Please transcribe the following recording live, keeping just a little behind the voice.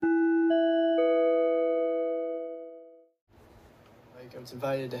was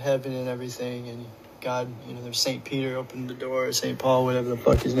invited to heaven and everything, and God, you know, there's St. Peter opened the door, St. Paul, whatever the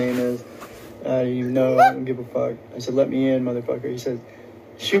fuck his name is. I didn't even know, I don't give a fuck. I said, let me in, motherfucker. He said,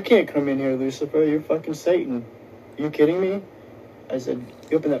 you can't come in here, Lucifer, you're fucking Satan. Are you kidding me? I said,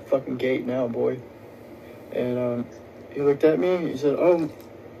 you open that fucking gate now, boy. And he looked at me, he said, oh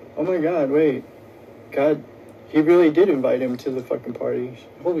my God, wait. God, he really did invite him to the fucking party.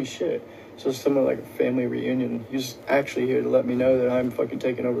 Holy shit. So it's somewhat like a family reunion. He's actually here to let me know that I'm fucking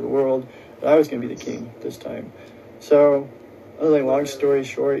taking over the world, that I was going to be the king this time. So, I was like, long story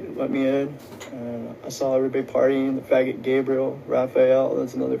short, he let me in. I saw everybody partying, the faggot Gabriel, Raphael,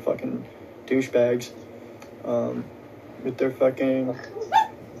 that's another fucking douchebags. With their fucking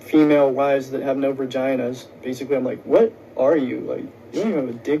female wives that have no vaginas. Basically, I'm like, what are you? Like, you don't even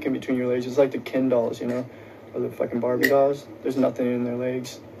have a dick in between your legs. It's like the Ken dolls, you know? Or the fucking Barbie dolls. There's nothing in their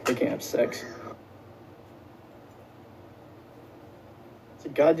legs. They can't have sex. So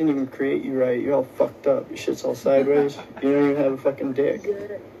God didn't even create you right. You're all fucked up. Your shit's all sideways. You don't even have a fucking dick.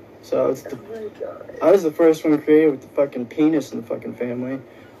 So I was the first one created with the fucking penis in the fucking family.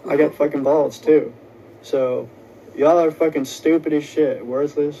 I got fucking balls too. So y'all are fucking stupid as shit.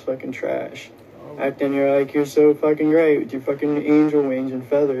 Worthless fucking trash. Acting you're so fucking great with your fucking angel wings and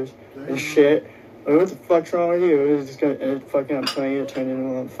feathers and shit. Like, what the fuck's wrong with you? It's just gonna, I'm telling you, it turned into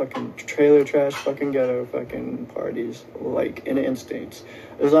one of the fucking trailer trash fucking ghetto fucking parties, like, in instincts.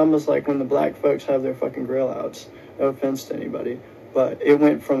 It was almost like when the black folks have their fucking grill outs. No offense to anybody. But it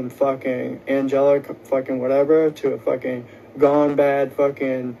went from fucking angelic fucking whatever to a fucking gone bad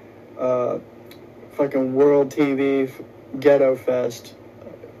fucking, fucking world TV ghetto fest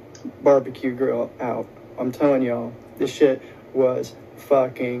barbecue grill out. I'm telling y'all, this shit was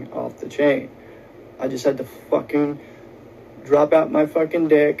fucking off the chain. I just had to fucking drop out my fucking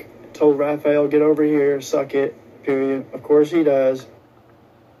dick, told Raphael, get over here, suck it, period. Of course he does.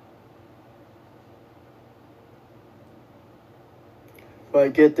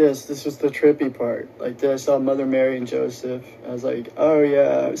 But get this was the trippy part. Like, then I saw Mother Mary and Joseph. I was like, oh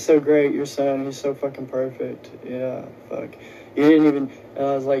yeah, it's so great, your son, he's so fucking perfect. Yeah, fuck. You didn't even, and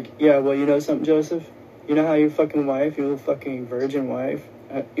I was like, yeah, well, you know something, Joseph? You know how your fucking wife, your little fucking virgin wife,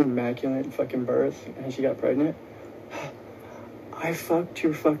 immaculate fucking birth, and she got pregnant? I fucked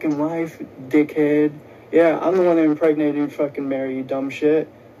your fucking wife, dickhead. Yeah, I'm the one that impregnated fucking Mary, you dumb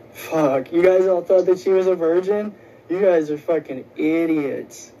shit. Fuck, you guys all thought that she was a virgin? You guys are fucking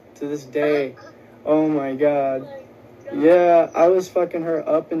idiots to this day. Oh my God. Yeah, I was fucking her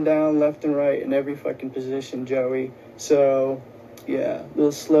up and down, left and right, in every fucking position, Joey. So, yeah, a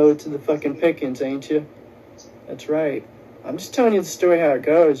little slow to the fucking pickings, ain't you? That's right. I'm just telling you the story how it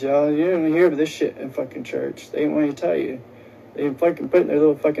goes, y'all. You didn't hear this shit in fucking church. They didn't want to tell you. They didn't fucking put in their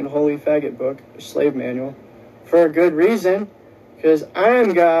little fucking holy faggot book, their slave manual, for a good reason. Because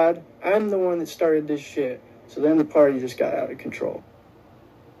I'm God. I'm the one that started this shit. So then the party just got out of control.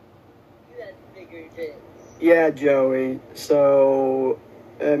 You had bigger tits. Yeah, Joey. So,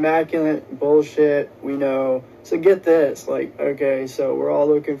 immaculate bullshit, we know. So get this, like, okay, so we're all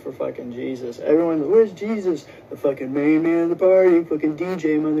looking for fucking Jesus. Everyone, where's Jesus? The fucking main man of the party, fucking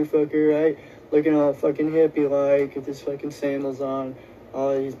DJ motherfucker, right? Looking all fucking hippie-like, with his fucking sandals on,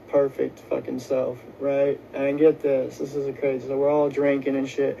 all his perfect fucking self, right? And get this is a crazy, so we're all drinking and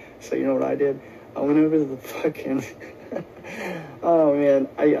shit. So you know what I did? I went over to the fucking, oh man,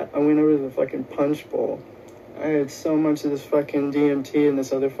 I went over to the fucking punch bowl. I had so much of this fucking DMT and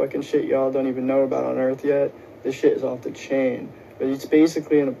this other fucking shit y'all don't even know about on Earth yet. This shit is off the chain. But it's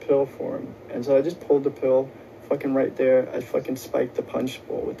basically in a pill form. And so I just pulled the pill, fucking right there. I fucking spiked the punch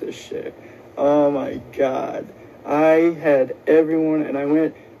bowl with this shit. Oh my God. I had everyone, and I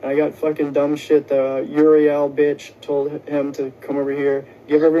went, and I got fucking dumb shit. The Uriel bitch told him to come over here,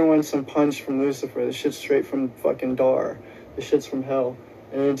 give everyone some punch from Lucifer. This shit's straight from fucking Dar. This shit's from hell.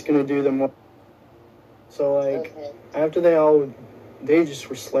 And it's gonna do them more. So, like, after they just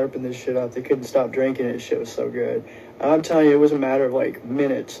were slurping this shit up. They couldn't stop drinking it. Shit was so good. And I'm telling you, it was a matter of, like,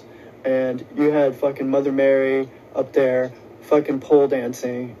 minutes. And you had fucking Mother Mary up there fucking pole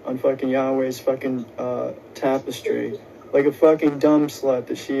dancing on fucking Yahweh's fucking tapestry. Like a fucking dumb slut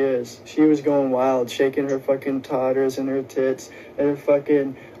that she is. She was going wild, shaking her fucking totters and her tits and her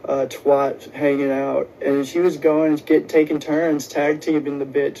fucking twat hanging out. And she was going, taking turns, tag teaming the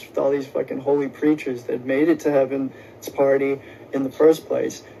bitch with all these fucking holy preachers that made it to heaven's party in the first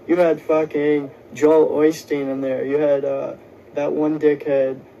place. You had fucking Joel Osteen in there. You had that one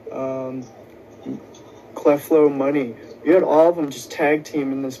dickhead, Cleflo Money. You had all of them just tag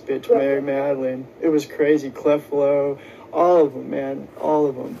teaming this bitch, Mary Madeline. It was crazy. Cleflo, all of them, man. All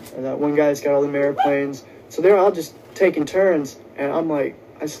of them. And that one guy's got all them airplanes So they're all just taking turns, and I'm like,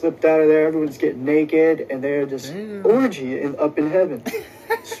 I slipped out of there. Everyone's getting naked, and they're just orgy up in heaven,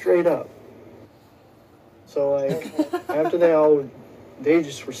 straight up. So like, after they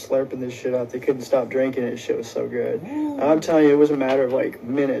just were slurping this shit up. They couldn't stop drinking it. Shit was so good. And I'm telling you, it was a matter of like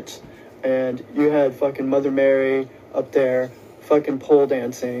minutes. And you had fucking Mother Mary up there, fucking pole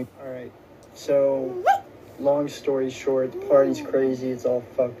dancing. All right. So, long story short, the party's crazy. It's all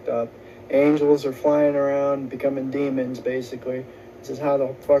fucked up. Angels are flying around, becoming demons, basically. This is how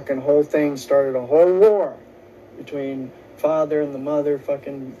the fucking whole thing started. A whole war between father and the mother.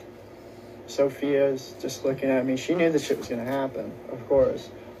 Fucking Sophia's just looking at me. She knew this shit was gonna happen, of course.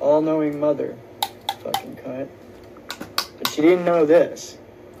 All-knowing mother. Fucking cunt. But she didn't know this.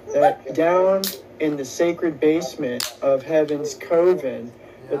 That down in the sacred basement of Heaven's Coven,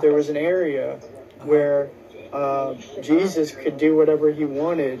 that there was an area where Jesus could do whatever he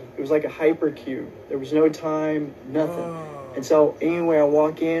wanted. It was like a hypercube. There was no time, nothing. And so anyway, I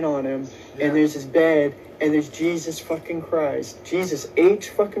walk in on him, and there's his bed, and there's Jesus fucking Christ. Jesus H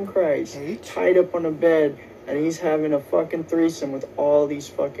fucking Christ. Tied up on a bed, and he's having a fucking threesome with all these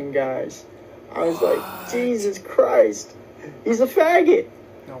fucking guys. I was like, Jesus Christ. He's a faggot.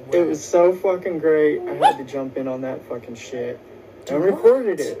 No way. It was so fucking great. I had to jump in on that fucking shit. I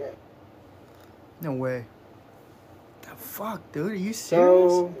recorded it. No way. The fuck, dude? Are you serious?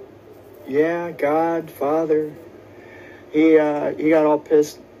 So, yeah, God, Father. He got all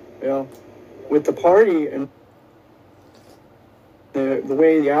pissed, with the party and the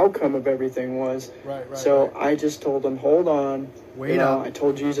way the outcome of everything was. Right. So I just told him, hold on. Wait up. I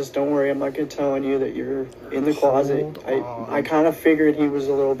told Jesus, don't worry, I'm not going to tell you that you're in the closet. I kind of figured he was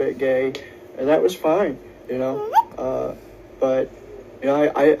a little bit gay, and that was fine, But,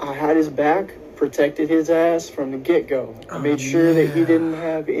 I had his back, protected his ass from the get-go. I made sure that he didn't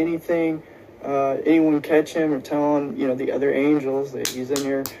have anything, anyone catch him or tell on, the other angels that he's in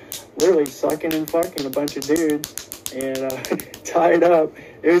here literally sucking and fucking a bunch of dudes and tied up.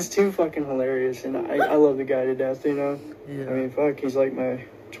 It was too fucking hilarious, and I love the guy to death, Yeah. I mean, fuck, he's like my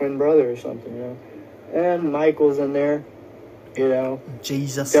twin brother or something, And Michael's in there,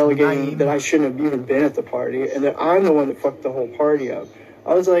 Jesus delegating name. that I shouldn't have even been at the party, and that I'm the one that fucked the whole party up.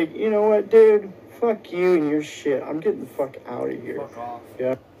 I was like, you know what, dude? Fuck you and your shit. I'm getting the fuck out of here. Fuck off.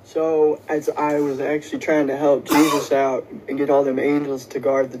 Yeah. So, as I was actually trying to help Jesus out and get all them angels to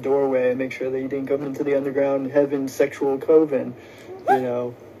guard the doorway and make sure that he didn't come into the underground heaven sexual coven,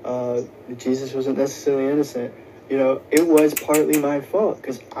 Jesus wasn't necessarily innocent. It was partly my fault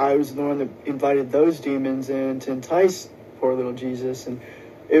because I was the one that invited those demons in to entice poor little Jesus, and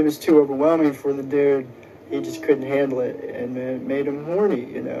it was too overwhelming for the dude. He just couldn't handle it, and it made him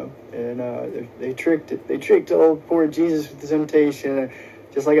horny, And they tricked old poor Jesus with the temptation,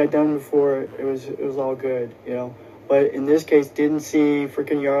 just like I'd done before. It was all good, But in this case, didn't see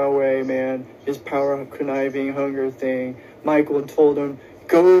freaking Yahweh, man. His power conniving hunger thing. Michael told him,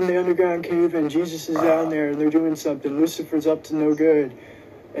 go in the underground cave, and Jesus is down there, and they're doing something. Lucifer's up to no good.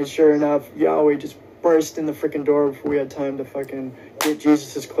 And sure enough, Yahweh just burst in the freaking door before we had time to fucking get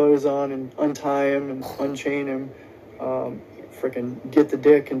Jesus' clothes on and untie him and unchain him. Freaking get the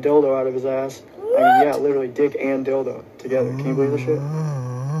dick and dildo out of his ass. I mean, yeah, literally dick and dildo together. Can you believe this shit?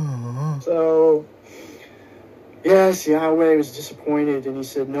 So, yes, Yahweh was disappointed, and he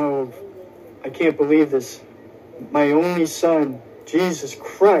said, no, I can't believe this. My only son, Jesus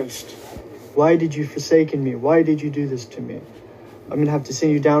Christ, why did you forsaken me? Why did you do this to me? I'm going to have to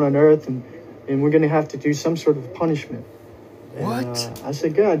send you down on earth, and we're going to have to do some sort of punishment. What? And, I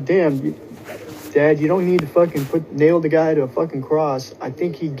said, God damn, Dad, you don't need to fucking nail the guy to a fucking cross. I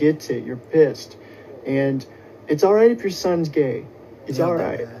think he gets it. You're pissed. And it's all right if your son's gay. It's all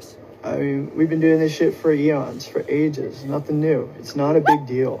right. I mean, we've been doing this shit for eons, for ages. Nothing new. It's not a big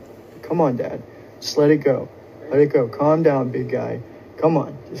deal. Come on, Dad. Just let it go. Let it go. Calm down, big guy. Come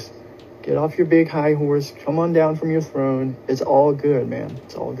on. Just get off your big high horse. Come on down from your throne. It's all good, man.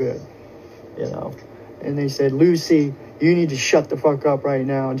 It's all good. And they said, Lucy, you need to shut the fuck up right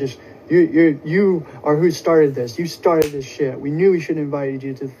now. Just, you are who started this. You started this shit. We knew we should have invited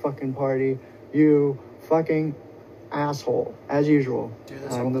you to the fucking party. You fucking asshole. As usual.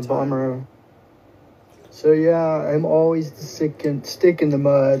 I'm the bummer. So yeah, I'm always the stick in the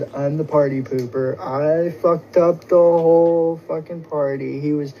mud. I'm the party pooper. I fucked up the whole fucking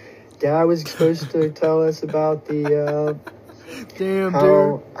party. Dad was supposed to tell us about the,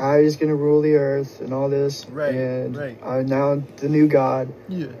 how I was going to rule the earth and all this. Right, and right. I'm now the new God.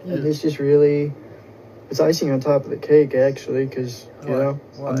 Yeah. And it's just really, it's icing on top of the cake, actually, because,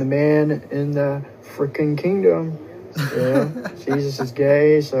 I'm the man in the freaking kingdom. Jesus is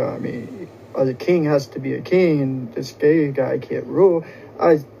gay, so I mean, a king has to be a king, and this gay guy can't rule.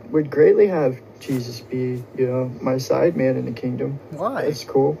 I would greatly have Jesus be, my side man in the kingdom. Why? It's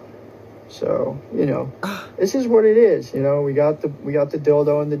cool. So, this is what it is. We got the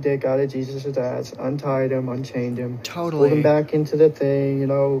dildo and the dick out of Jesus' ass, untied him, unchained him, Totally. pulled him back into the thing,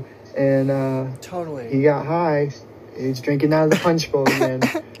 and Totally. he got high. He's drinking out of the punch bowl again.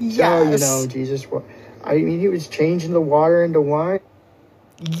 Yes. So, Jesus, he was changing the water into wine.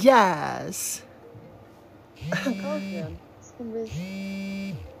 Yes.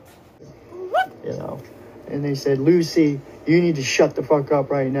 And they said, Lucy, you need to shut the fuck up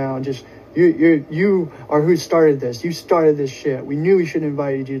right now and just you are who started this. You started this shit. We knew we should have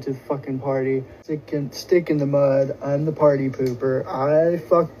invited you to the fucking party. Stick in the mud. I'm the party pooper. I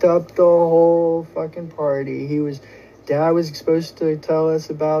fucked up the whole fucking party. Dad was supposed to tell us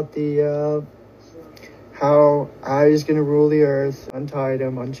about the how I was gonna rule the earth. Untied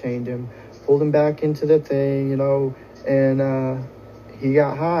him, unchained him, pulled him back into the thing, and he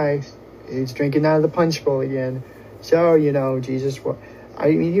got high. He's drinking out of the punch bowl again. So, Jesus,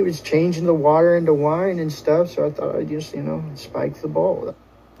 he was changing the water into wine and stuff, so I thought I'd just, spike the bowl.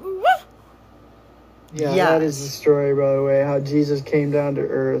 Yeah, Yes. That is the story, by the way, how Jesus came down to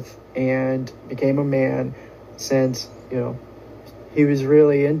earth and became a man, since, he was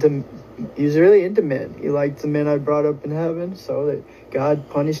really into men. He liked the men I brought up in heaven, so that God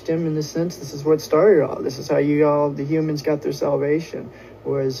punished him in the sense. This is what started all. This is how the humans got their salvation,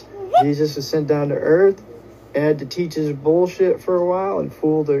 was Jesus was sent down to earth and had to teach his bullshit for a while and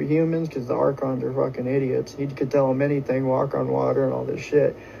fool the humans, because the archons are fucking idiots. He could tell them anything, walk on water and all this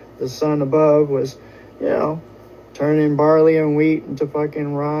shit. The son above was, turning barley and wheat into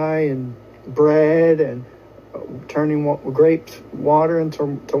fucking rye and bread, and turning grape water into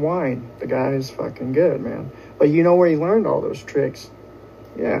wine. The guy is fucking good, man. But you know where he learned all those tricks?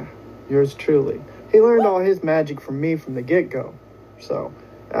 Yeah, yours truly. He learned all his magic from me from the get-go. So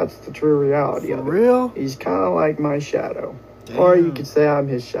that's the true reality of it. Real? He's kind of like my shadow. Damn. Or you could say I'm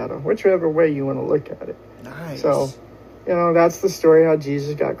his shadow. Whichever way you want to look at it. Nice. So, that's the story how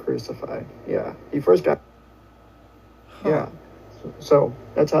Jesus got crucified. Yeah. He first got... Huh. Yeah. So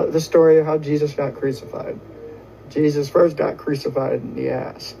that's the story of how Jesus got crucified. Jesus first got crucified in the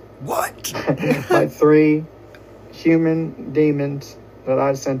ass. What? By 3 human demons that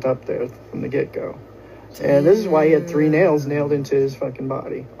I sent up there from the get-go. And this is why he had 3 nails nailed into his fucking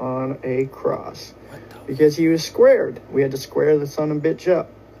body on a cross. Because he was squared. We had to square the son of a bitch up,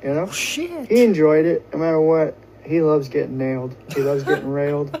 Oh, shit. He enjoyed it, no matter what. He loves getting nailed. He loves getting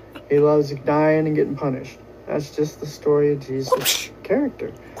railed. He loves dying and getting punished. That's just the story of Jesus'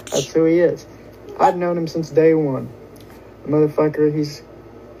 character. That's who he is. I've known him since day one. The motherfucker, he's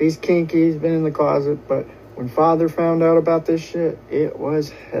kinky, he's been in the closet, but when Father found out about this shit, it was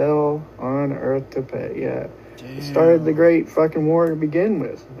hell on earth to pay. Yeah. Damn. It started the great fucking war to begin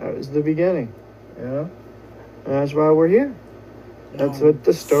with. That was the beginning. And that's why we're here. That's what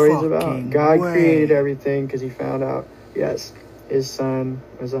the story's about. God created everything because he found out, yes, his son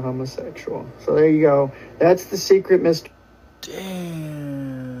was a homosexual. So there you go. That's the secret mystery.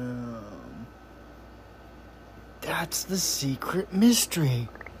 Damn. That's the secret mystery.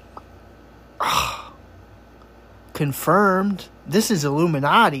 Confirmed. This is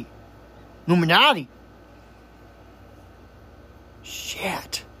Illuminati.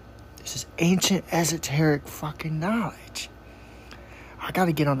 Shit. This is ancient esoteric fucking knowledge. I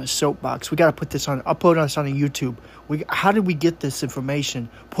gotta get on a soapbox. We gotta upload this on a YouTube. How did we get this information?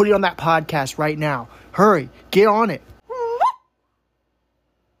 Put it on that podcast right now. Hurry, get on it.